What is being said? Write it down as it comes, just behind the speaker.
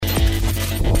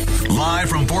Live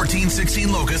from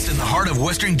 1416 Locust in the heart of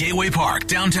Western Gateway Park,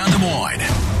 downtown Des Moines.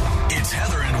 It's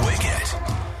Heather and Wicket.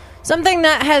 Something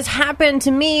that has happened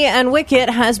to me and Wicket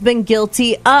has been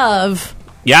guilty of.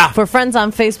 Yeah. For friends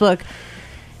on Facebook,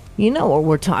 you know what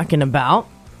we're talking about.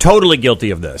 Totally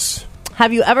guilty of this.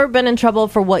 Have you ever been in trouble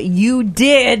for what you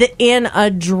did in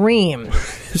a dream?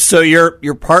 So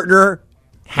your partner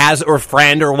has, or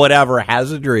friend or whatever,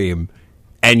 has a dream,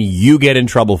 and you get in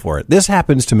trouble for it. This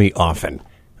happens to me often.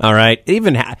 All right?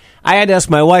 I had to ask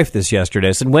my wife this yesterday.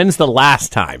 I said, when's the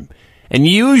last time? And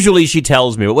usually she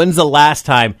tells me, but when's the last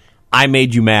time I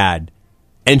made you mad?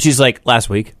 And she's like, last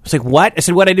week. I was like, what? I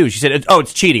said, what'd I do? She said, oh,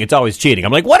 it's cheating. It's always cheating.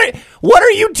 I'm like, what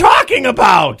are you talking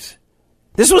about?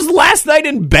 This was last night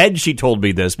in bed she told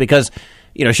me this because,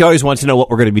 she always wants to know what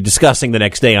we're going to be discussing the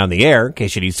next day on the air in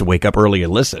case she needs to wake up early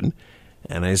and listen.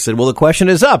 And I said, well, the question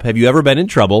is up. Have you ever been in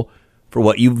trouble for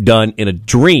what you've done in a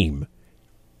dream?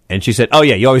 And she said, oh,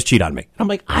 yeah, you always cheat on me. I'm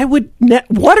like,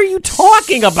 what are you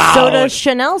talking about? So does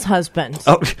Chanel's husband.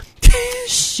 Oh.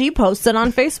 She posted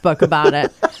on Facebook about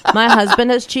it. My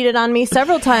husband has cheated on me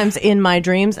several times in my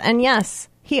dreams. And yes,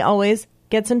 he always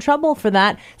gets in trouble for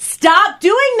that. Stop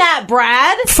doing that,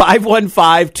 Brad.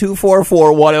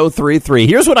 515-244-1033.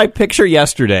 Here's what I picture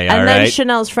yesterday. And all then right?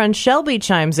 Chanel's friend Shelby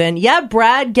chimes in. Yeah,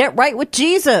 Brad, get right with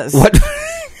Jesus. What?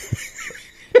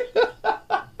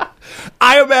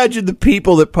 I imagine the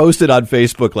people that posted on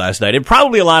Facebook last night, and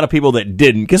probably a lot of people that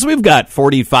didn't, because we've got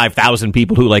 45,000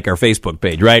 people who like our Facebook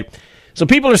page, right? So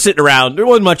people are sitting around. There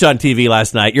wasn't much on TV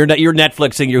last night. You're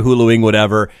Netflixing, you're Huluing,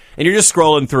 whatever, and you're just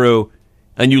scrolling through,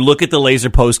 and you look at the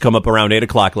laser post come up around 8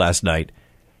 o'clock last night,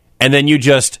 and then you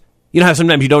just, how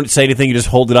sometimes you don't say anything, you just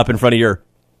hold it up in front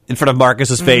of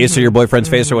Marcus's face or your boyfriend's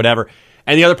face or whatever,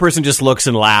 and the other person just looks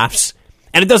and laughs.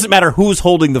 And it doesn't matter who's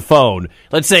holding the phone.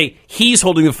 Let's say he's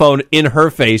holding the phone in her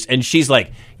face, and she's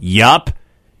like, yup,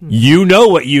 you know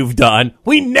what you've done.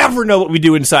 We never know what we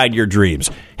do inside your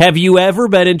dreams. Have you ever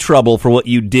been in trouble for what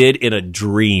you did in a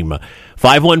dream?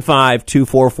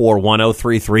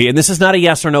 515-244-1033. And this is not a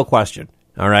yes or no question,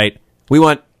 all right? We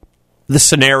want the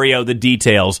scenario, the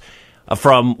details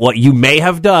from what you may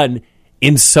have done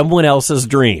in someone else's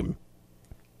dream.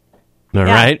 All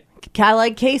right? I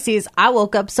like Casey's. I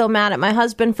woke up so mad at my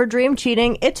husband for dream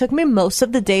cheating, it took me most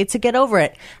of the day to get over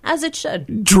it. As it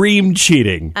should. Dream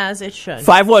cheating. As it should.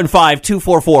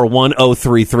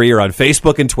 515-244-1033 or on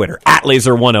Facebook and Twitter at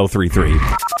Laser1033.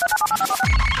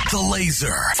 The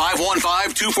Laser.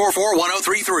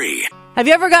 515-244-1033. Have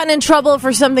you ever gotten in trouble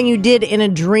for something you did in a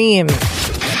dream?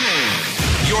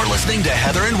 You're listening to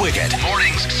Heather and Wicket.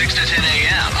 Mornings 6 to 10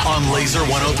 a.m. on Laser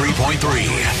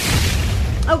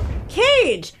 103.3. Oh,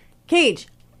 Cage,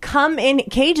 come in.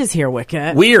 Cage is here,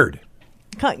 Wicket. Weird.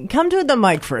 Come to the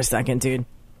mic for a second, dude.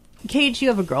 Cage, you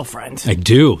have a girlfriend. I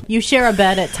do. You share a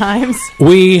bed at times.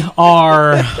 We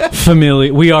are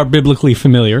familiar. We are biblically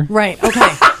familiar. Right,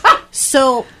 okay.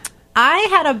 So, I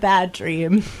had a bad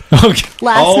dream Okay.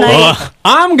 last night.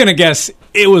 I'm going to guess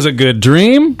it was a good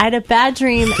dream. I had a bad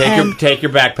dream. Take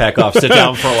your backpack off. Sit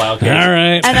down for a while, Kate. All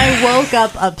right. And I woke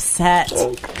up upset.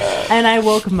 And I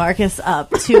woke Marcus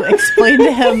up to explain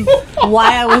to him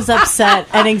why I was upset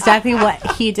and exactly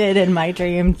what he did in my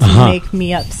dream to make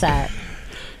me upset.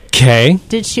 Okay.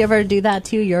 Did she ever do that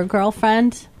to you, your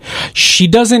girlfriend? She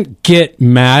doesn't get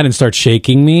mad and start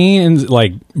shaking me and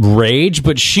like rage,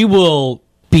 but she will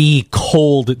be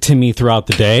cold to me throughout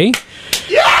the day.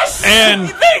 Yes! And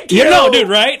Thank you know, dude,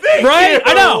 right? Thank right? you.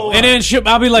 I know. And then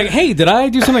I'll be like, hey, did I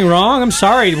do something wrong? I'm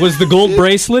sorry. Was the gold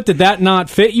bracelet, did that not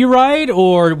fit you right?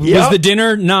 Or was the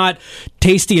dinner not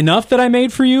tasty enough that I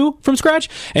made for you from scratch?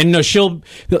 And no, she'll,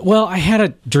 well, I had a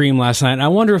dream last night, and I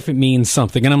wonder if it means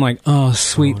something. And I'm like, oh,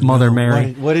 sweet Mother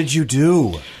Mary. What did you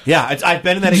do? Yeah, I've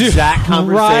been in that exact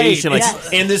conversation. Right.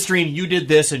 Like, in this dream, you did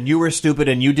this, and you were stupid,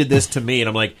 and you did this to me. And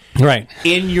I'm like, right.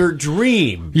 In your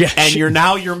dream. Yeah, and you're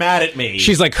mad at me.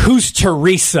 She's like, who's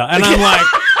Teresa? And I'm like,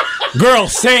 girl,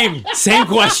 same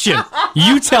question.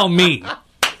 You tell me.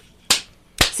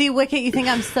 See, Wicket, you think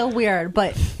I'm so weird,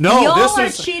 but No, y'all are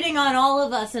cheating on all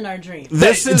of us in our dreams.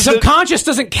 This is subconscious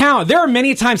doesn't count. There are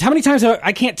many times. How many times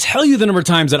I can't tell you the number of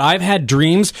times that I've had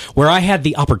dreams where I had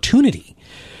the opportunity.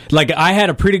 Like I had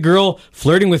a pretty girl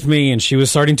flirting with me, and she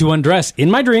was starting to undress in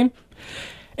my dream.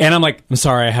 And I'm like, I'm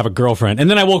sorry, I have a girlfriend. And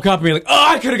then I woke up and be like, oh,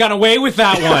 I could have gotten away with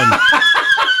that one.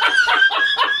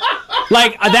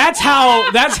 Like that's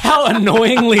how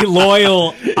annoyingly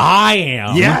loyal I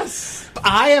am. Yes. If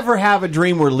I ever have a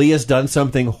dream where Leah's done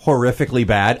something horrifically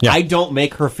bad, I don't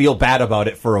make her feel bad about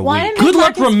it for a week. Good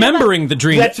luck remembering the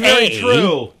dream. That's very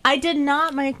true. I did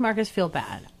not make Marcus feel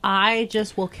bad. I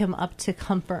just woke him up to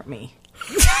comfort me.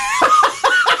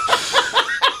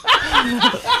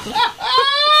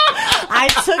 I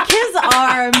took his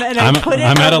arm and I put it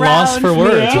I'm at a loss for around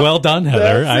words. me. Well done,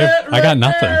 Heather. I got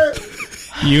nothing.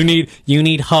 You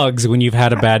need hugs when you've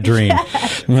had a bad dream.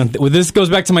 Well, this goes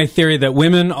back to my theory that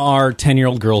women are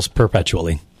 10-year-old girls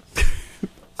perpetually.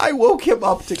 I woke him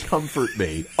up to comfort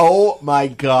me. Oh my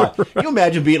God! Can you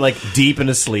imagine being like deep in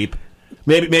a sleep?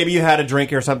 Maybe you had a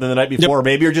drink or something the night before. Yep.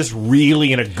 Maybe you're just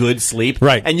really in a good sleep,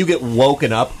 right? And you get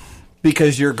woken up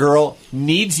because your girl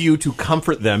needs you to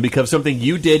comfort them because of something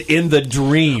you did in the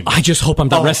dream. I just hope I'm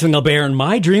not wrestling a bear in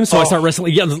my dream, so I start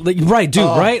wrestling. Yeah, right, dude.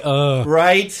 Right,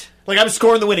 right. Like I'm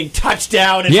scoring the winning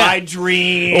touchdown in my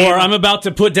dream, or I'm about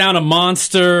to put down a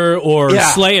monster or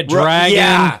slay a dragon.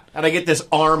 Yeah, and I get this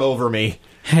arm over me.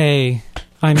 Hey,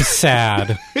 I'm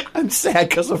sad. I'm sad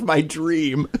because of my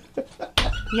dream.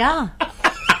 Yeah.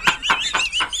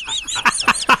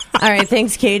 All right,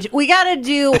 thanks, Cage. We got to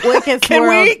do Wicked's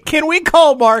World. Can we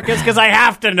call Marcus? Because I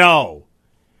have to know.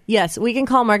 Yes, we can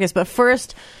call Marcus, but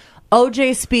first,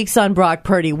 OJ speaks on Brock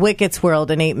Purdy. Wicked's World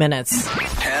in 8 minutes.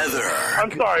 Heather.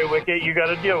 I'm sorry, Wicket. You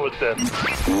got to deal with this.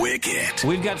 Wicket.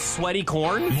 We've got sweaty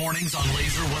corn. Mornings on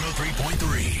Laser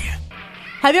 103.3.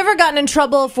 Have you ever gotten in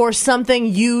trouble for something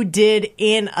you did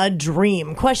in a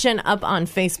dream? Question up on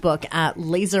Facebook at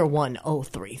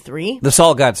Laser1033. This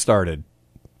all got started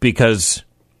because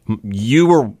you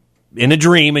were in a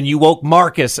dream and you woke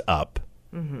Marcus up.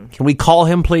 Mm-hmm. Can we call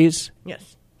him, please?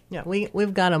 Yes. Yeah,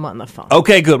 we've got him on the phone.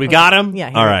 Okay, good. We got him? Yeah,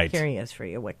 all right. Here he is for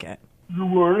you, Wicket. Good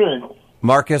morning.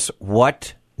 Marcus,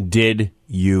 what did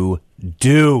you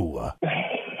do?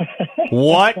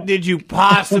 What did you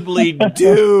possibly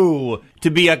do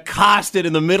to be accosted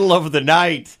in the middle of the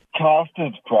night?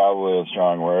 Accosted's probably a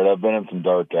strong word. I've been in some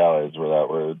dark alleys where that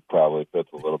word probably fits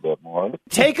a little bit more.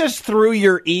 Take us through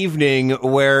your evening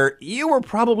where you were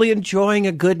probably enjoying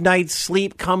a good night's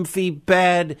sleep, comfy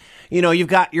bed. You know, you've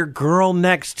got your girl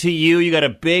next to you. You got a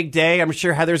big day. I'm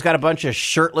sure Heather's got a bunch of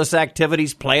shirtless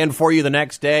activities planned for you the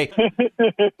next day.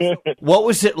 What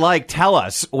was it like? Tell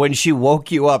us when she woke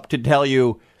you up to tell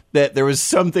you that there was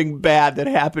something bad that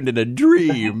happened in a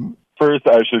dream. First,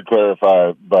 I should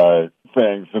clarify by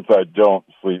saying since I don't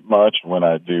sleep much, when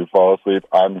I do fall asleep,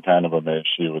 I'm kind of amazed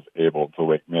she was able to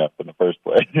wake me up in the first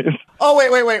place. Oh,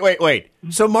 wait.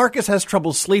 So Marcus has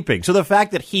trouble sleeping. So the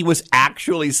fact that he was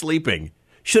actually sleeping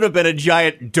should have been a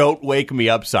giant don't wake me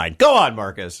up sign. Go on,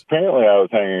 Marcus. Apparently, I was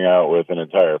hanging out with an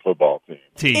entire football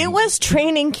team. It was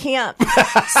training camp.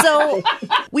 So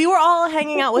we were all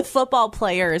hanging out with football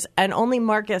players, and only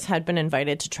Marcus had been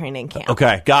invited to training camp.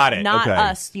 Okay, got it. Not okay.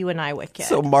 us, you and I, Wicked.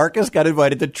 So Marcus got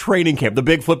invited to training camp, the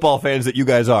big football fans that you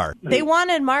guys are. They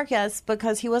wanted Marcus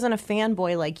because he wasn't a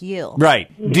fanboy like you. Right.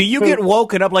 Do you get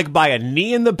woken up like by a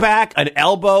knee in the back, an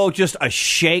elbow, just a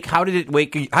shake? How did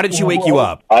she wake you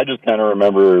up? I just kind of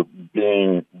remember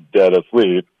being dead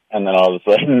asleep, and then all of a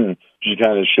sudden she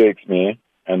kind of shakes me.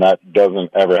 And that doesn't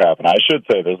ever happen. I should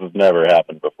say this has never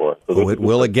happened before. So it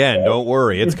will again. Don't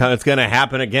worry. It's going to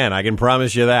happen again. I can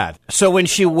promise you that. So when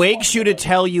she wakes you to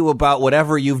tell you about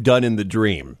whatever you've done in the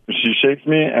dream. She shakes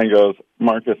me and goes,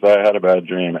 Marcus, I had a bad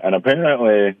dream. And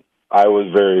apparently I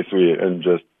was very sweet and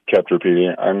just kept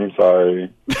repeating, I'm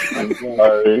sorry. I'm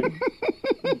sorry.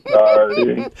 I'm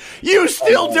sorry. You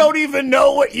still don't even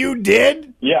know what you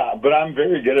did? Yeah, but I'm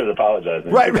very good at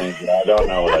apologizing for things that I don't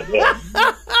know what I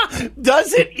did.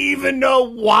 Doesn't even know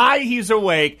why he's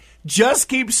awake. Just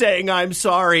keep saying, I'm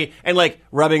sorry, and like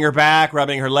rubbing her back,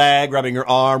 rubbing her leg, rubbing her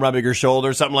arm, rubbing her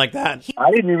shoulder, something like that. I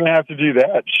didn't even have to do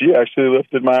that. She actually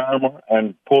lifted my arm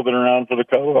and pulled it around for the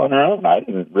cuddle on her own. I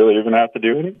didn't really even have to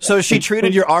do anything. So she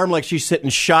treated your arm like she's sitting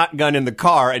shotgun in the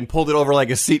car and pulled it over like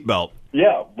a seatbelt.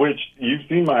 Yeah, which you've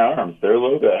seen my arms. They're a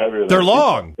little bit heavier. They're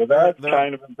long. So that's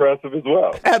kind of impressive as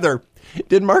well. Heather,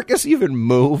 did Marcus even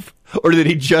move, or did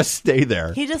he just stay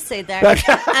there? He just stayed there.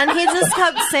 And he just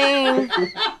kept saying,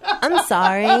 I'm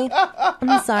sorry,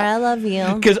 I love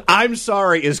you. Because I'm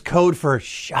sorry is code for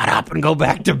shut up and go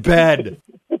back to bed.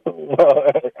 Well,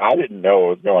 I didn't know what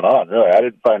was going on, really. I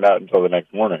didn't find out until the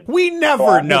next morning. We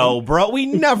never know, bro. We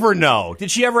never know.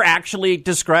 Did she ever actually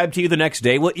describe to you the next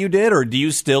day what you did, or do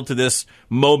you still, to this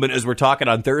moment as we're talking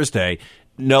on Thursday,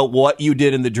 know what you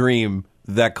did in the dream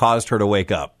that caused her to wake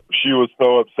up? She was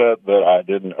so upset that I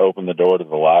didn't open the door to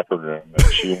the locker room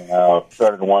that she went out,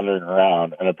 started wandering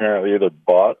around, and apparently either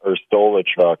bought or stole a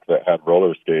truck that had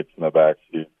roller skates in the back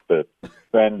seat that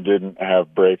then didn't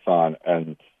have brakes on,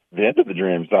 and the end of the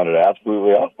dream sounded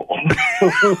absolutely awful.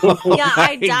 Yeah,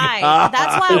 I died.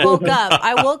 That's why I woke up.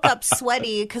 I woke up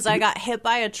sweaty because I got hit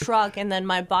by a truck, and then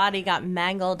my body got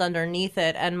mangled underneath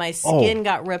it, and my skin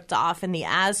got ripped off in the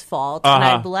asphalt, and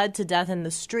I bled to death in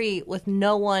the street with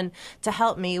no one to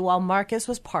help me while Marcus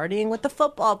was partying with the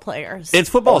football players. It's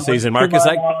football season, Marcus. To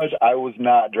my knowledge, I was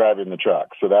not driving the truck,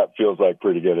 so that feels like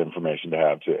pretty good information to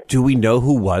have, too. Do we know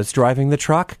who was driving the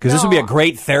truck? Because this would be a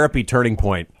great therapy turning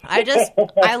point.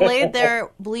 I laid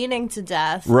there bleeding to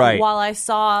death while I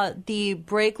saw the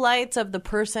brake lights of the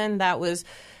person that was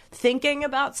thinking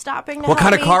about stopping to What help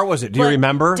kind of me, car was it? Do you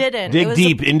remember? Didn't. Dig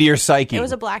deep into your psyche. It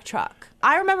was a black truck.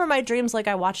 I remember my dreams like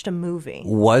I watched a movie.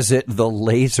 Was it the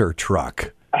laser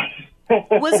truck?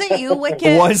 Was it you,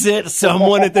 Wicked? Was it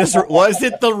someone at this? Was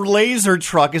it the laser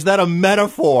truck? Is that a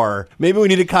metaphor? Maybe we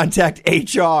need to contact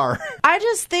HR. I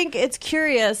just think it's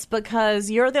curious because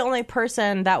you're the only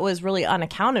person that was really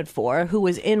unaccounted for who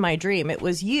was in my dream. It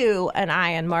was you and I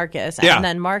and Marcus. And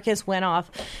then Marcus went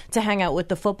off to hang out with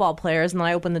the football players. And then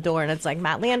I opened the door and it's like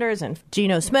Matt Landers and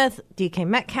Geno Smith, DK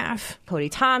Metcalf, Cody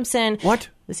Thompson. What?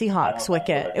 The Seahawks,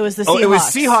 Wicket. It was the Seahawks. Oh, it was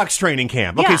Seahawks training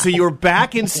camp. Okay, Yeah. so you were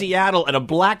back in Seattle and a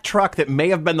black truck that may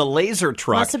have been the laser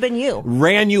truck. Must have been you.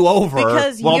 Ran you over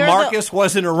Because while you're Marcus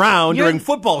wasn't around you're during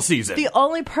football season. The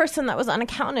only person that was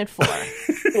unaccounted for.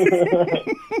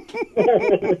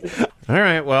 All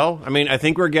right, well, I mean, I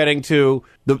think we're getting to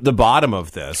the bottom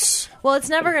of this. Well, it's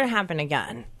never going to happen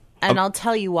again. And I'll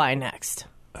tell you why next.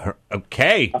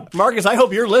 Okay. Marcus, I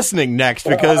hope you're listening next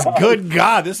because, good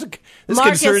God, this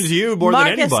concerns you more than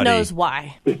anybody. Marcus knows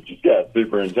why. It just got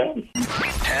super intense.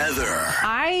 Heather.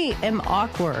 I am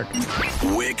awkward.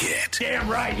 Wicket. Damn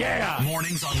right, yeah.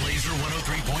 Mornings on Laser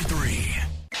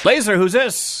 103.3. Laser, who's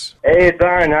this? Hey, it's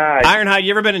Ironhide. Ironhide,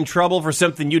 you ever been in trouble for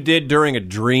something you did during a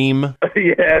dream?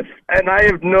 Yes, and I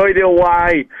have no idea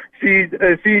why she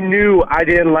knew I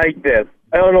didn't like this.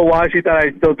 I don't know why she thought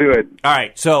I'd still do it. All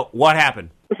right, so what happened?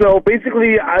 So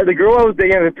basically, the girl I was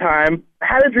dating at the time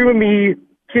had a dream of me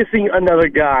kissing another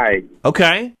guy,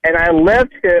 Okay. and I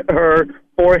left her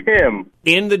for him.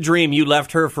 In the dream, you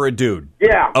left her for a dude.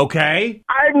 Yeah. Okay.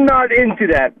 I'm not into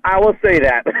that. I will say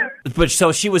that. But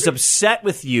so she was upset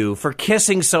with you for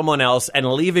kissing someone else and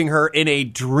leaving her in a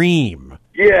dream.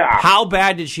 Yeah. How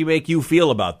bad did she make you feel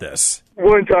about this?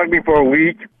 Wouldn't talk to me for a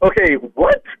week. Okay,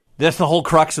 what? That's the whole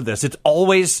crux of this. It's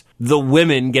always the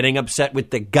women getting upset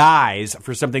with the guys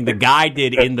for something the guy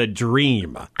did in the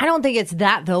dream. I don't think it's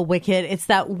that, though, Wicked. It's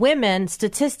that women,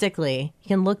 statistically, you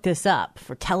can look this up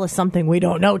for Tell Us Something We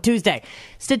Don't Know Tuesday.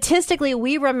 Statistically,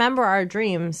 we remember our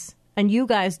dreams, and you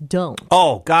guys don't.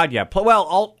 Oh, God, yeah.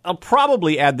 Well, I'll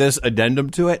probably add this addendum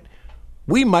to it.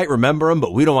 We might remember them,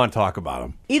 but we don't want to talk about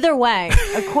them. Either way,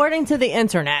 according to the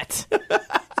internet.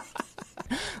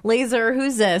 Laser,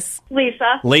 who's this?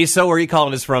 Lisa. Lisa, where are you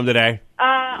calling us from today?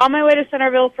 On my way to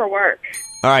Centerville for work.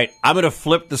 All right, I'm going to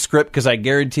flip the script because I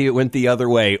guarantee it went the other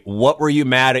way. What were you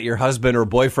mad at your husband or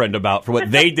boyfriend about for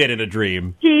what they did in a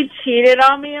dream? He cheated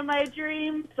on me in my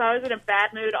dream, so I was in a bad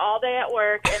mood all day at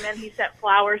work, and then he sent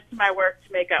flowers to my work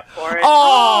to make up for it.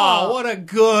 Oh, what a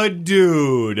good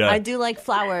dude. I do like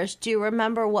flowers. Do you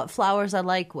remember what flowers I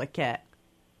like, Wicket?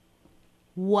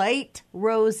 White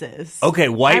roses. Okay,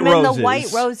 white I'm roses. in the white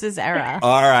roses era.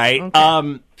 All right.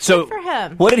 Okay. So Good for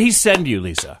him. what did he send you,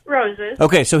 Lisa? Roses.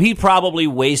 Okay, so he probably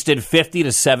wasted $50 to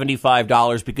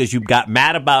 $75 because you got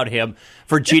mad about him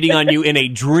for cheating on you in a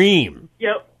dream.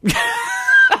 Yep.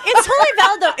 It's totally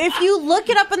valid, though. If you look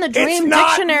it up in the dream It's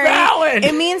not dictionary, valid.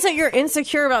 it means that you're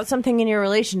insecure about something in your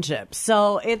relationship.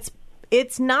 So it's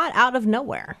not out of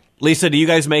nowhere. Lisa, do you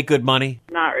guys make good money?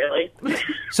 Not really.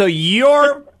 So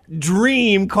your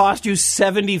dream cost you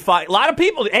 $75. A lot of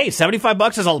people, hey,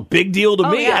 $75 is a big deal to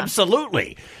me. Yeah.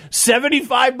 Absolutely.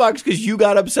 $75 because you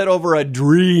got upset over a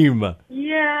dream.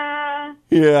 Yeah.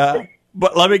 Yeah.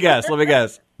 But let me guess.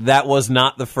 That was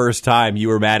not the first time you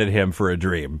were mad at him for a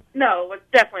dream. No, it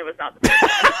definitely was not the best.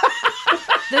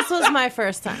 This was my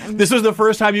first time. This was the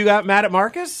first time you got mad at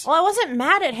Marcus? Well, I wasn't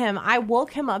mad at him. I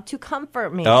woke him up to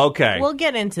comfort me. Okay. We'll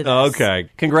get into this. Okay.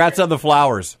 Congrats on the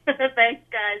flowers. Thanks,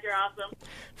 guys. You're awesome.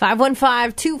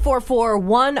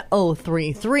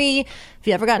 515-244-1033. If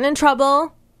you ever gotten in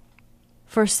trouble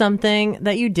for something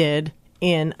that you did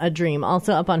in a dream.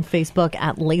 Also up on Facebook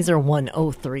at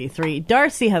Laser1033.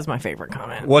 Darcy has my favorite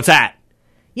comment. What's that?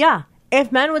 Yeah.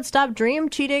 If men would stop dream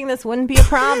cheating, this wouldn't be a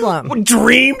problem.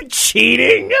 Dream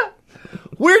cheating?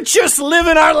 We're just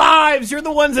living our lives. You're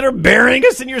the ones that are burying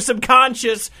us in your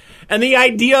subconscious. And the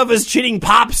idea of us cheating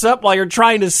pops up while you're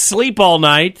trying to sleep all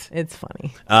night. It's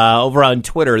funny. Over on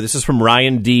Twitter, this is from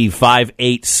Ryan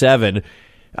D587.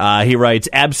 He writes,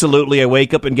 absolutely, I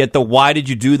wake up and get the why did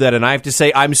you do that? And I have to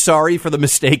say, I'm sorry for the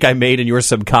mistake I made in your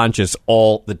subconscious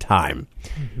all the time.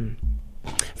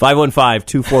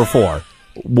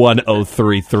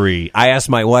 515-244-1033. I asked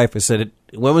my wife, I said,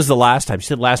 when was the last time? She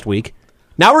said last week.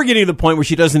 Now we're getting to the point where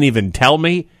she doesn't even tell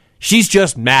me. She's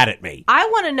just mad at me. I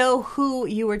want to know who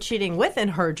you were cheating with in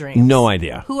her dreams. No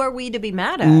idea. Who are we to be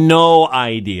mad at? No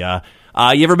idea.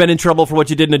 You ever been in trouble for what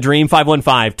you did in a dream?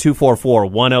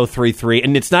 515-244-1033.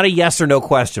 And it's not a yes or no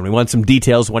question. We want some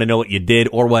details. We want to know what you did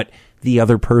or what the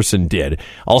other person did.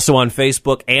 Also on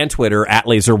Facebook and Twitter at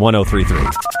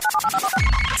Laser1033.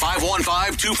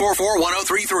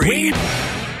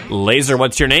 515-244-1033. Laser,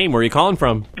 what's your name? Where are you calling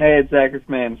from? Hey, it's Zachary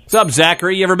Man. What's up,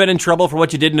 Zachary? You ever been in trouble for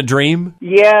what you did in a dream?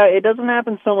 Yeah, it doesn't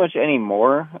happen so much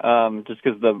anymore, just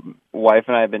because the wife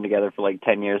and I have been together for like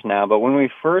 10 years now. But when we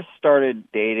first started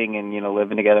dating and,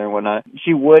 living together and whatnot,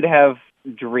 she would have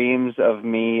dreams of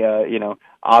me,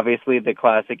 obviously the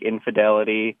classic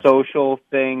infidelity social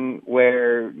thing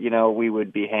where, we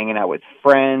would be hanging out with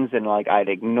friends and, I'd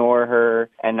ignore her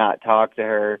and not talk to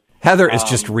her. Heather is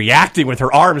just reacting with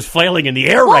her arms flailing in the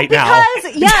air right now.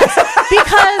 Yes,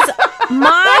 because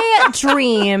my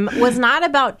dream was not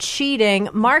about cheating.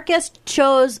 Marcus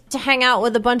chose to hang out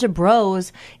with a bunch of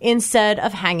bros instead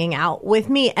of hanging out with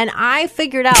me. And I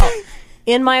figured out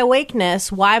in my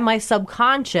awakeness why my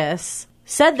subconscious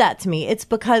said that to me. It's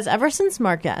because ever since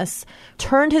Marcus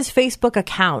turned his Facebook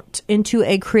account into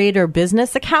a creator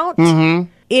business account,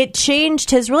 it changed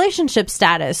his relationship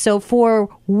status. So for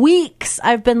weeks,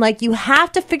 I've been like, you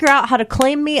have to figure out how to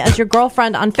claim me as your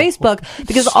girlfriend on Facebook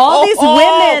because all these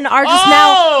women are just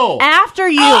now after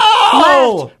you.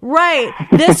 Left, right,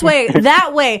 this way,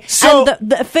 that way. So, and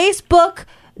the Facebook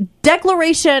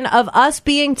declaration of us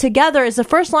being together is the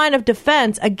first line of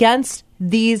defense against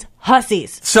these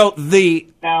hussies. So the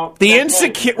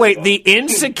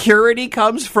insecurity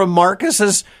comes from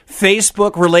Marcus's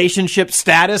Facebook relationship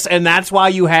status, and that's why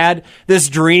you had this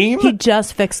dream? He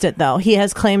just fixed it, though. He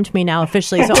has claimed me now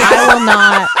officially, so I will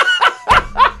not.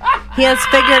 He has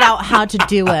figured out how to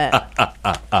do it.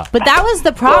 But that was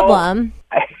the problem.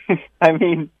 I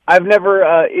mean, I've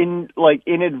never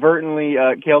inadvertently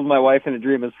killed my wife in a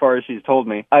dream as far as she's told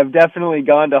me. I've definitely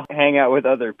gone to hang out with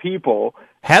other people.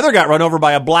 Heather got run over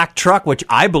by a black truck, which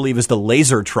I believe is the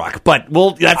laser truck. But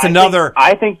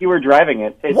I think you were driving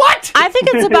it. What? I think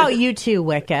it's about you too,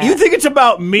 Wicket. You think it's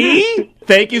about me?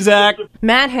 Thank you, Zach.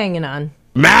 Matt hanging on.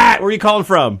 Matt, where are you calling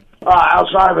from?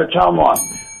 Outside of Ottumwa.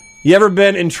 You ever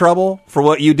been in trouble for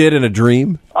what you did in a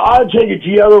dream? I take it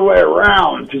the other way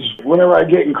around, because whenever I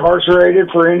get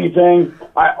incarcerated for anything,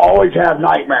 I always have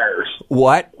nightmares.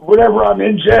 What? Whenever I'm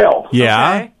in jail.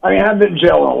 Yeah? Okay. I mean, I haven't been in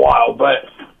jail in a while, but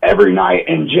every night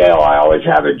in jail, I always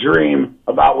have a dream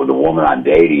about when the woman I'm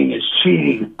dating is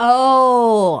cheating.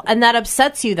 Oh, and that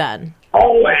upsets you then?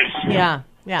 Always. Yeah.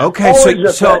 Yeah. Okay,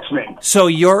 Always affects me. So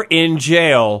you're in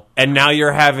jail, and now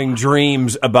you're having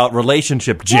dreams about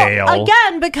relationship jail. Well,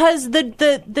 again, because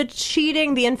the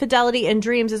cheating, the infidelity in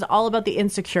dreams is all about the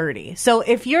insecurity. So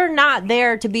if you're not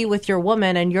there to be with your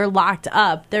woman and you're locked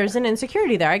up, there's an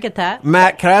insecurity there. I get that.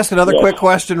 Matt, can I ask another quick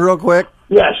question real quick?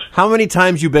 Yes. How many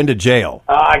times you been to jail?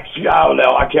 I don't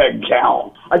know. I can't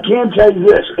count. I can tell you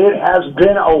this. It has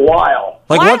been a while.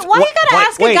 Why you gotta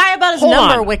ask a guy about his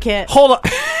number, Wicket? Hold on.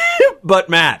 But,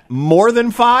 Matt, more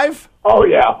than 5? Oh,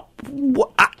 yeah.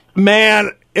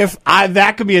 Man, if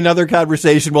that could be another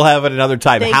conversation, we'll have it another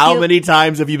time. How many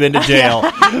times have you been to jail?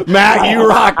 Matt, you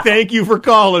rock. Thank you for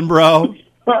calling, bro.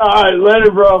 All right, later,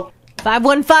 bro.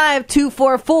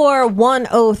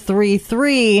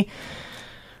 515-244-1033.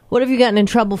 What have you gotten in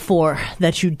trouble for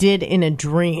that you did in a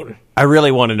dream? I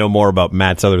really want to know more about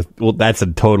Matt's other. Well, that's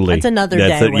another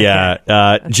day.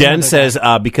 Yeah. Jen says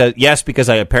because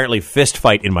I apparently fist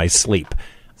fight in my sleep.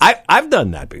 I've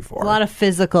done that before. A lot of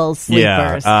physical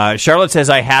sleepers. Yeah. Charlotte says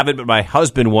I haven't, but my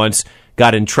husband once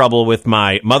got in trouble with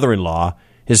my mother-in-law.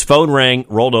 His phone rang,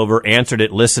 rolled over, answered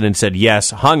it, listened, and said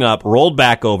yes. Hung up, rolled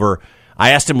back over.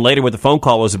 I asked him later what the phone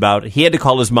call was about. He had to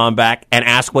call his mom back and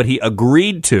ask what he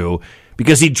agreed to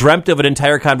because he dreamt of an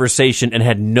entire conversation and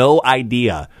had no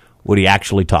idea what he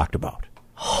actually talked about.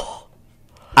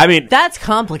 I mean, that's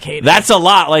complicated. That's a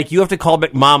lot. Like, you have to call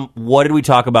back, Mom, what did we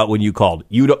talk about when you called?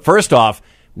 First off,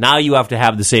 now you have to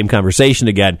have the same conversation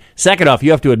again. Second off,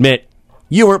 you have to admit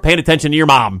you weren't paying attention to your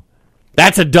mom.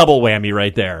 That's a double whammy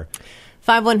right there.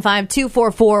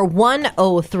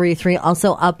 515-244-1033,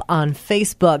 also up on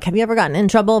Facebook. Have you ever gotten in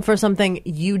trouble for something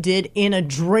you did in a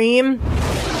dream?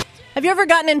 Have you ever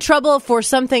gotten in trouble for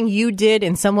something you did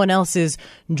in someone else's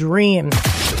dream?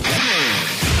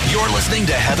 You're listening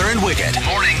to Heather and Wicket.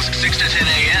 Mornings 6 to 10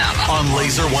 a.m. on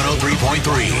Laser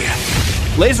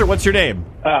 103.3. Laser, what's your name?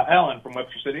 Alan from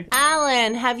Webster City.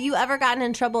 Alan, have you ever gotten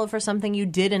in trouble for something you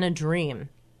did in a dream?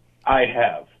 I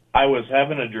have. I was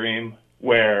having a dream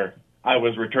where I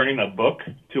was returning a book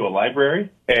to a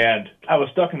library, and I was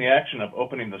stuck in the action of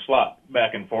opening the slot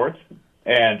back and forth,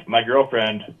 and my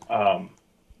girlfriend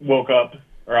woke up,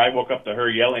 or I woke up to her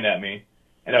yelling at me,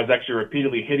 and I was actually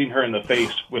repeatedly hitting her in the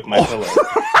face with my pillow.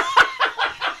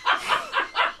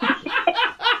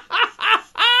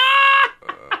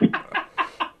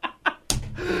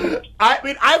 I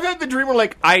mean, I've had the dream where,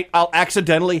 like, I'll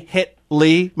accidentally hit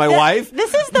Lee, my wife.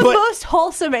 This is the most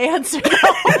wholesome answer.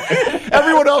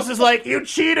 Everyone else is like, you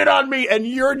cheated on me, and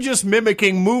you're just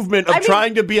mimicking movement of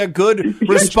trying to be a good,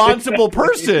 responsible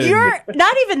person. You're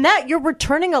not even that. You're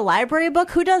returning a library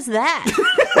book. Who does that?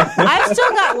 I've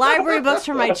still got library books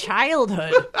from my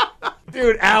childhood.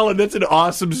 Dude, Alan, that's an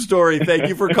awesome story. Thank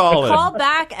you for calling. Call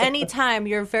back anytime.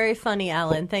 You're very funny,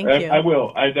 Alan. Thank you. I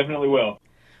will. I definitely will.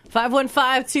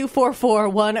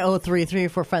 515-244-1033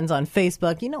 for friends on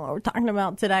Facebook. You know what we're talking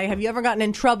about today. Have you ever gotten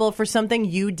in trouble for something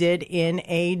you did in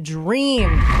a dream?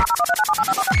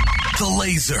 The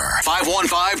Laser.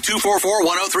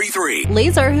 515-244-1033.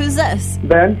 Laser, who's this?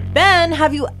 Ben. Ben,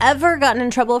 have you ever gotten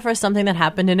in trouble for something that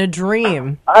happened in a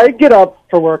dream? I get up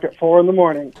for work at 4 in the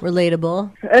morning.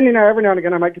 Relatable. And, every now and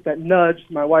again I might get that nudge.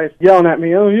 My wife yelling at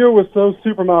me, oh, you were so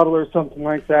supermodel or something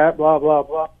like that, blah, blah,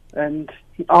 blah. And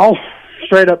I'll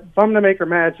straight up, if I'm going to make her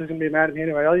mad, she's going to be mad at me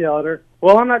anyway. I'll yell at her.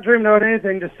 Well, I'm not dreaming about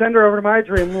anything. Just send her over to my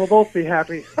dream and we'll both be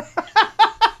happy.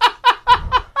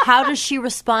 How does she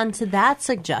respond to that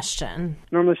suggestion?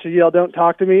 Normally she'll yell, don't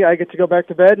talk to me. I get to go back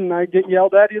to bed, and I get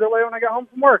yelled at either way when I get home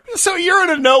from work. So you're in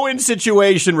a no-win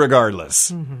situation regardless.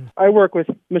 Mm-hmm. I work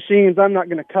with machines. I'm not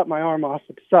going to cut my arm off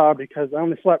with the saw because I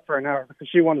only slept for an hour because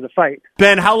she wanted to fight.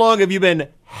 Ben, how long have you been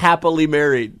happily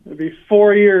married? It'll be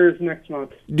 4 years next month.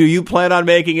 Do you plan on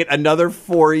making it another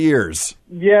 4 years?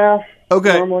 Yeah.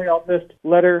 Okay. Normally I'll just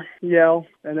let her yell,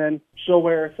 and then she'll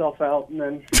wear herself out, and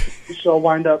then she'll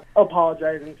wind up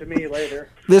apologizing to me later.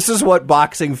 This is what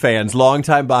boxing fans,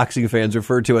 longtime boxing fans,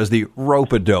 refer to as the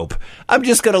rope-a-dope. I'm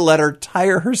just going to let her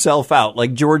tire herself out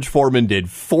like George Foreman did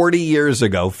 40 years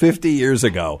ago, 50 years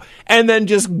ago, and then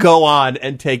just go on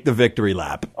and take the victory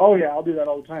lap. Oh, yeah, I'll do that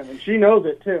all the time, and she knows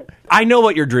it, too. I know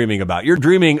what you're dreaming about. You're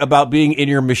dreaming about being in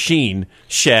your machine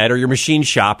shed or your machine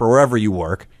shop or wherever you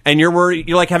work, and you're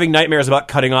like having nightmares about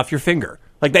cutting off your finger.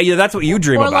 Like that, that's what you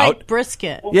dream or about. Or like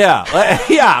brisket. Yeah,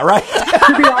 yeah, right.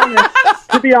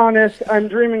 To be honest, I'm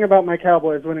dreaming about my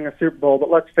Cowboys winning a Super Bowl,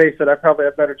 but let's face it, I probably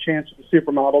have a better chance with a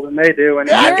supermodel than they do. And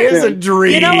that is a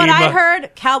dream. You know what I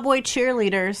heard? Cowboy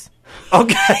cheerleaders.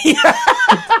 Okay.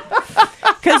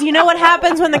 Because you know what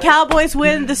happens when the Cowboys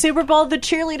win the Super Bowl? The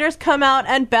cheerleaders come out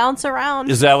and bounce around.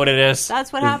 Is that what it is?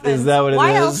 That's what happens. Is that what it is?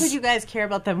 Why else would you guys care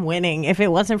about them winning if it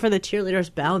wasn't for the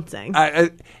cheerleaders bouncing?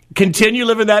 Continue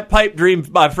living that pipe dream,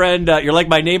 my friend. You're like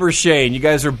my neighbor Shane. You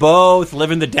guys are both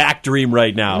living the Dak dream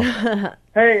right now.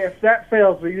 Hey, if that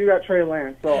fails, we do got Trey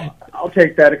Lance, so I'll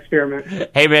take that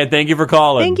experiment. Hey, man, thank you for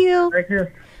calling. Thank you. Thank you.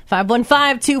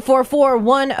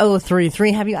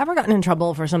 515-244-1033. Have you ever gotten in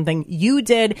trouble for something you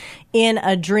did in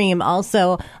a dream?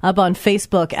 Also up on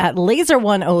Facebook at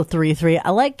Laser1033. I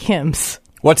like Kim's.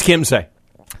 What's Kim say?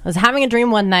 I was having a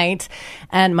dream one night,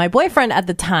 and my boyfriend at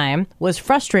the time was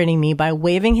frustrating me by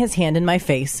waving his hand in my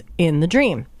face in the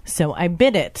dream. So I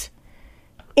bit it.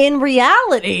 In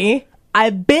reality, I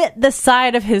bit the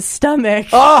side of his stomach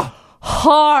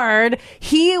hard.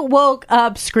 He woke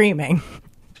up screaming.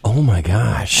 Oh, my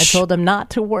gosh. I told him not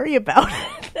to worry about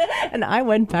it, and I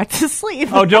went back to sleep.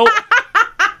 Oh, don't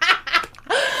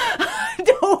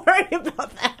worry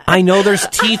about that. I know there's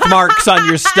teeth marks on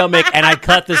your stomach, and I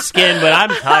cut the skin, but I'm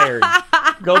tired.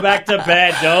 Go back to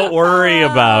bed. Don't worry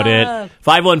about it.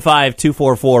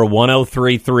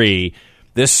 515-244-1033.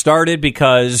 This started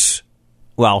because,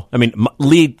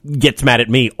 Lee gets mad at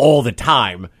me all the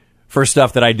time for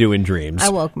stuff that I do in dreams. I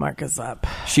woke Marcus up.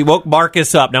 She woke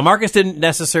Marcus up. Now, Marcus didn't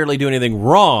necessarily do anything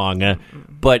wrong,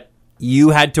 but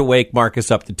you had to wake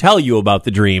Marcus up to tell you about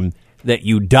the dream that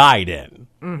you died in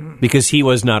because he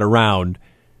was not around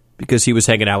because he was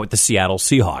hanging out with the Seattle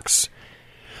Seahawks.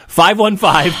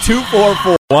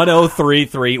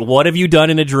 515-244-1033. What have you done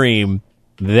in a dream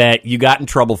that you got in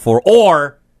trouble for?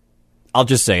 Or, I'll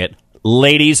just say it,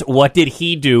 ladies, what did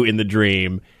he do in the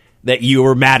dream that you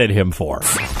were mad at him for?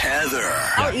 Heather.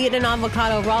 I'll eat an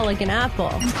avocado raw like an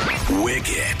apple.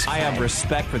 Wicket. I have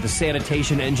respect for the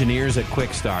sanitation engineers at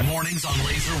Quick Start. Mornings on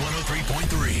Laser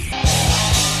 103.3.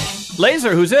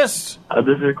 Laser, who's this?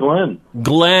 This is Glenn.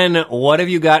 Glenn, what have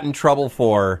you got in trouble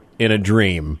for in a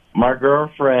dream? My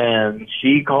girlfriend,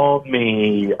 she called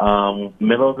me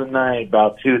middle of the night,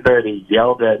 about 2:30,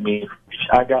 yelled at me.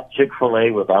 I got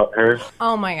Chick-fil-A without her.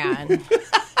 Oh, my God.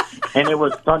 And it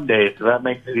was Sunday, so that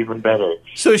makes it even better.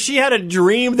 So she had a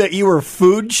dream that you were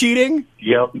food cheating?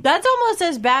 Yep. That's almost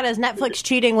as bad as Netflix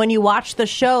cheating when you watch the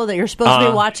show that you're supposed to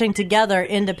be watching together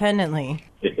independently.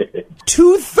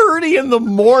 2:30 in the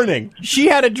morning. She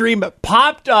had a dream,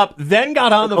 popped up, then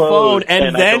got on the phone,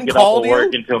 and then called you? I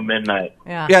don't get off of work until midnight.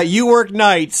 Yeah, you work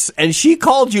nights, and she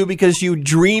called you because you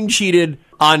dream cheated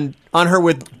on her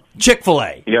with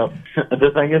Chick-fil-A. Yep.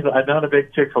 The thing is, I'm not a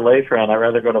big Chick-fil-A fan. I'd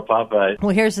rather go to Popeyes.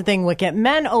 Well, here's the thing, Wicket.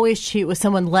 Men always cheat with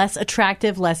someone less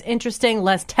attractive, less interesting,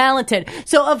 less talented.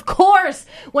 So, of course,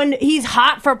 when he's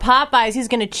hot for Popeyes, he's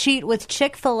going to cheat with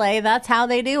Chick-fil-A. That's how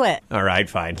they do it. All right,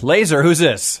 fine. Laser, who's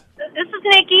this? This is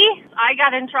Nikki. I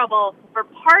got in trouble for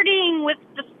partying with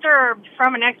Disturbed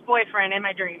from an ex-boyfriend in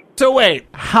my dream. So wait,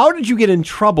 how did you get in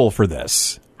trouble for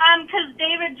this? Because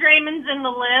David Draymond's in the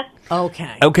list.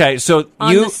 Okay. Okay, so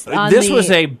this was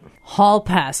a hall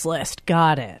pass list.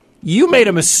 Got it. You made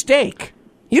a mistake.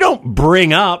 You don't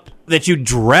bring up that you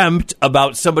dreamt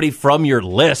about somebody from your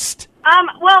list.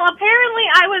 Well, apparently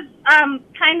I was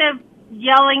kind of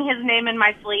yelling his name in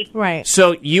my sleep. Right.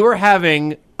 So you were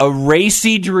having a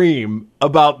racy dream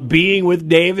about being with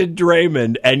David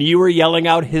Draymond, and you were yelling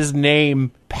out his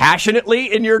name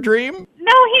passionately in your dream?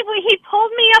 No, he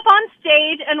pulled me up on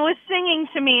stage and was singing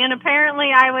to me, and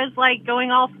apparently I was, like,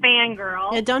 going all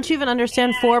fangirl. Yeah, don't you even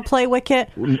understand foreplay, Wicket?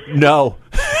 No.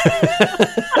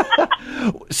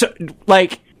 So,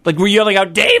 like were you yelling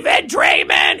out, David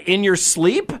Draymond, in your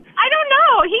sleep? I don't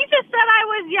know. He just said I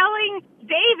was yelling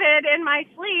David in my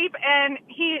sleep, and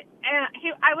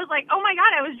I was like, oh my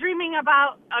God, I was dreaming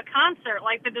about a concert,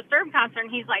 like the Disturbed concert,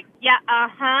 and he's like, yeah,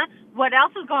 what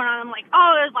else is going on? I'm like,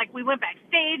 oh, it was like we went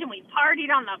backstage and we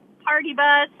partied on the party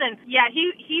bus, and yeah,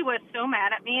 he was so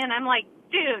mad at me, and I'm like,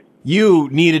 dude. You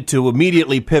needed to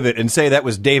immediately pivot and say that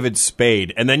was David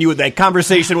Spade, and then that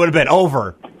conversation would have been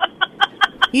over.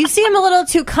 You seem a little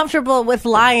too comfortable with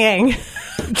lying.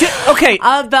 Okay.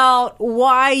 About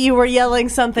why you were yelling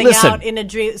something out in a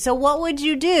dream. So what would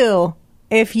you do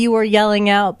if you were yelling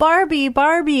out, Barbie,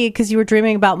 Barbie, because you were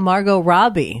dreaming about Margot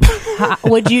Robbie?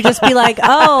 Would you just be like,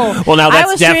 oh, well, now that's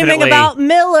I was dreaming about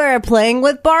Miller playing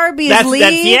with Barbie's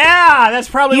lead? That's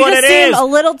probably what it is. You just seem a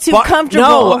little too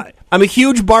comfortable. No, I'm a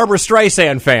huge Barbara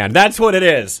Streisand fan. That's what it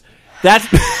is. That's...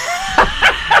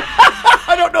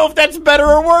 I don't know if that's better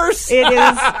or worse. It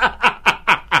is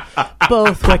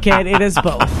both, Wicked. It is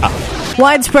both.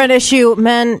 Widespread issue,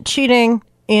 men cheating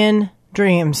in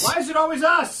dreams. Why is it always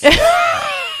us?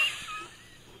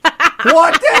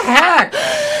 What the heck?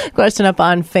 Question up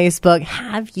on Facebook.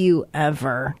 Have you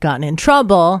ever gotten in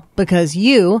trouble because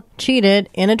you cheated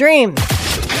in a dream?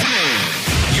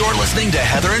 You're listening to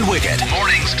Heather and Wicket.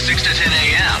 Mornings 6 to 10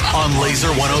 a.m. on Laser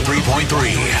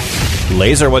 103.3.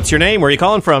 Laser, what's your name? Where are you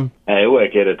calling from? Hey,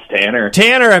 Wicket, it's Tanner.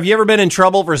 Tanner, have you ever been in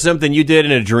trouble for something you did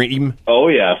in a dream? Oh,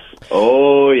 yes.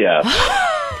 Oh, yes.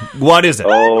 What is it?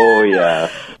 Oh, yes.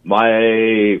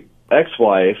 My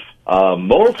ex-wife,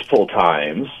 multiple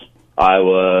times, I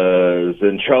was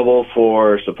in trouble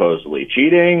for supposedly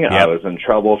cheating. Yep. I was in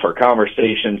trouble for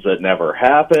conversations that never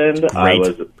happened.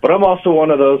 But I'm also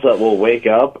one of those that will wake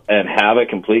up and have a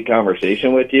complete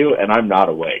conversation with you, and I'm not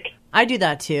awake. I do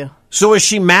that too. So was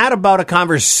she mad about a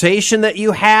conversation that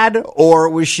you had, or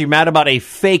was she mad about a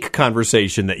fake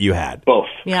conversation that you had? Both.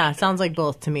 Yeah, it sounds like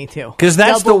both to me too. Because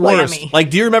that's Double the worst. whammy. Like,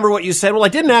 do you remember what you said? Well, I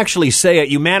didn't actually say it.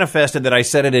 You manifested that I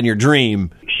said it in your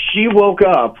dream. She woke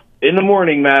up in the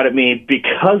morning mad at me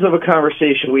because of a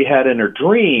conversation we had in her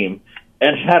dream,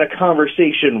 and had a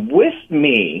conversation with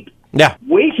me. Yeah.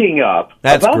 Waking up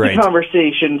about the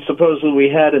conversation supposedly we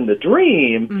had in the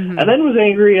dream, and then was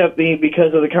angry at me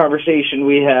because of the conversation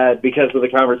we had because of the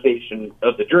conversation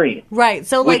of the dream. Right.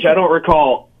 So, which I don't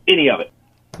recall any of it.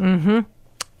 Mm-hmm.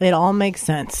 It all makes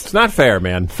sense. It's not fair,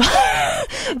 man.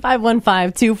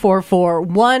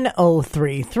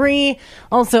 515-244-1033.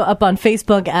 Also up on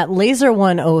Facebook at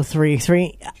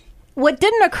Laser1033. What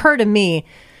didn't occur to me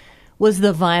was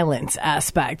the violence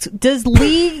aspect. Does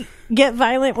Lee get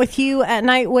violent with you at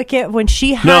night, Wicket, when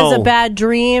she has a bad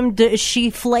dream? Is she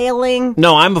flailing?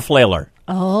 No, I'm a flailer.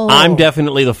 Oh. I'm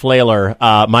definitely the flailer.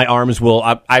 My arms will...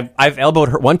 I've elbowed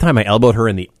her... One time I elbowed her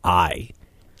in the eye.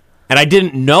 And I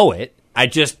didn't know it. I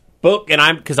just...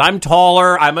 Because I'm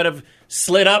taller, I might have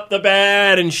slid up the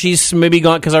bed, and she's maybe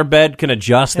gone... Because our bed can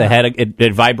adjust. The head,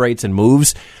 it vibrates and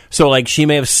moves. So, like, she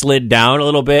may have slid down a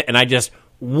little bit, and I just...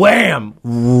 Wham!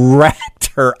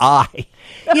 Wrecked her eye.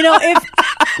 You know, if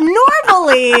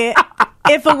normally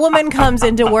if a woman comes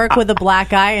into work with a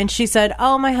black eye and she said,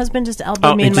 "Oh, my husband just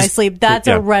elbowed me in my sleep," that's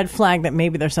a red flag that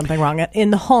maybe there's something wrong.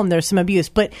 In the home, there's some abuse.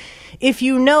 But if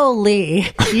you know Lee,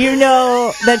 you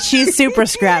know that she's super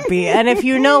scrappy. And if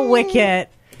you know Wicket,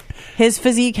 his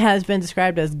physique has been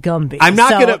described as Gumby. I'm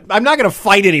not gonna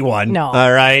fight anyone. No.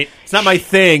 All right. It's not my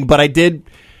thing, but I did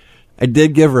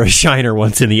give her a shiner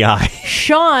once in the eye.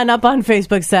 Sean up on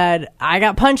Facebook said, "I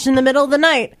got punched in the middle of the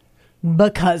night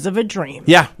because of a dream."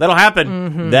 Yeah, that'll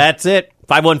happen. That's it.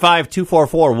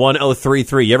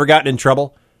 515-244-1033. You ever gotten in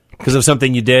trouble because of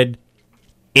something you did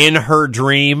in her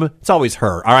dream? It's always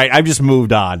her. All right, I've just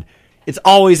moved on. It's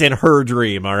always in her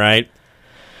dream, all right?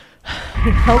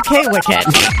 Okay, Wicked.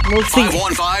 We'll see.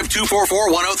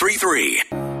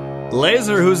 515-244-1033.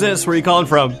 Laser, who's this? Where are you calling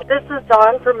from? This is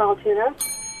Dawn from Altoona.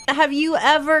 Have you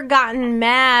ever gotten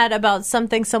mad about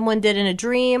something someone did in a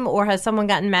dream, or has someone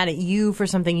gotten mad at you for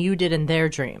something you did in their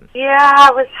dream? Yeah, I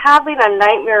was having a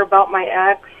nightmare about my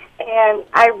ex, and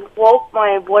I woke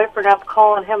my boyfriend up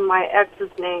calling him my ex's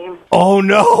name. Oh,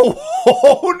 no.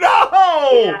 Oh, no.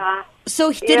 Yeah.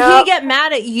 So did he get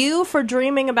mad at you for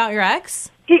dreaming about your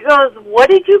ex? He goes, "What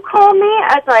did you call me?"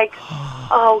 I was like,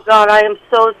 "Oh, God, I am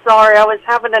so sorry. I was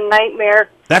having a nightmare."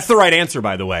 That's the right answer,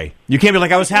 by the way. You can't be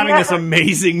like, I was having this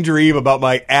amazing dream about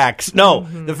my ex. No,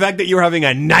 the fact that you're having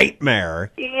a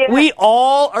nightmare. Yeah. We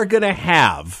all are going to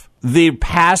have the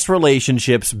past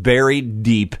relationships buried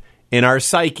deep in our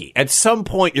psyche. At some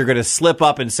point, you're going to slip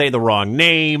up and say the wrong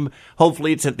name.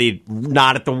 Hopefully, it's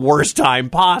not at the worst time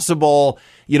possible.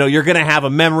 You know, you're going to have a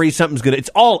memory. It's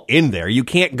all in there. You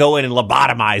can't go in and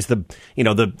lobotomize the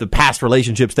past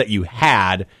relationships that you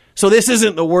had. So this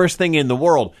isn't the worst thing in the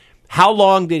world. How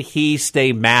long did he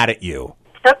stay mad at you?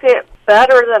 Took it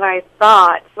better than I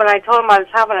thought when I told him I was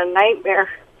having a nightmare.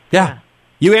 Yeah.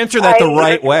 You answered that the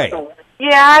right way.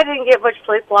 Yeah, I didn't get much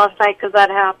sleep last night because that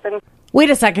happened. Wait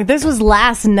a second. This was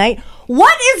last night.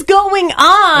 What is going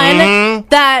on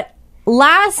that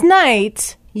last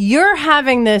night you're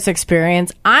having this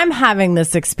experience, I'm having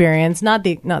this experience, not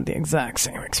the exact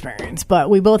same experience, but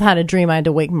we both had a dream. I had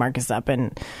to wake Marcus up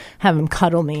and have him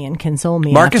cuddle me and console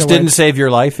me. Marcus didn't save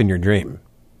your life in your dream.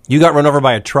 You got run over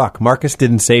by a truck. Marcus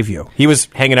didn't save you. He was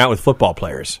hanging out with football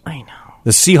players. I know.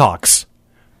 The Seahawks.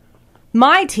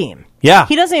 My team. Yeah.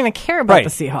 He doesn't even care about the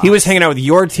Seahawks. He was hanging out with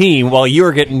your team while you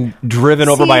were getting driven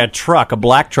over by a truck, a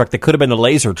black truck that could have been the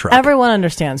laser truck. Everyone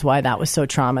understands why that was so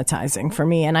traumatizing for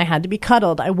me, and I had to be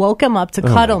cuddled. I woke him up to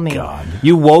cuddle me. God.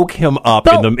 You woke him up.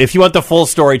 If you want the full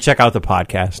story, check out the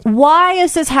podcast. Why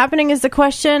is this happening is the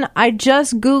question. I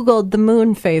just Googled the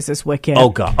moon phases, Wicked. Oh,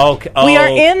 God. Okay. We are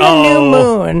in the new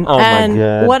moon, and my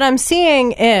God. What I'm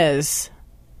seeing is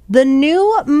the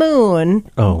new moon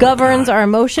governs our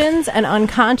emotions and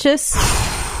unconscious,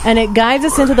 and it guides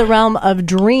us into the realm of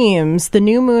dreams. The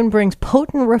new moon brings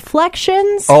potent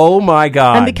reflections. Oh, my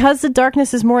God. And because the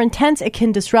darkness is more intense, it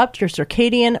can disrupt your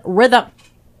circadian rhythm.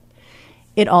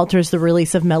 It alters the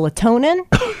release of melatonin,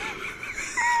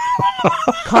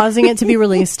 causing it to be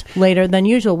released later than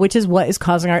usual, which is what is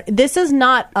causing our... This is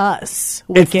not us,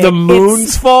 Wicked. It's the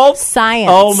moon's fault? Science.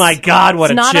 Oh, my God,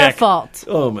 what it's a chick. It's not our fault.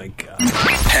 Oh, my God.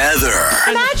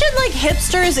 Heather. Imagine, like,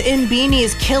 hipsters in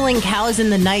beanies killing cows in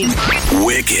the night.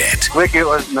 Wicket. Wicket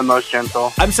was the most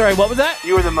gentle. I'm sorry, what was that?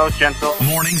 You were the most gentle.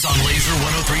 Mornings on Laser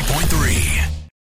 103.3.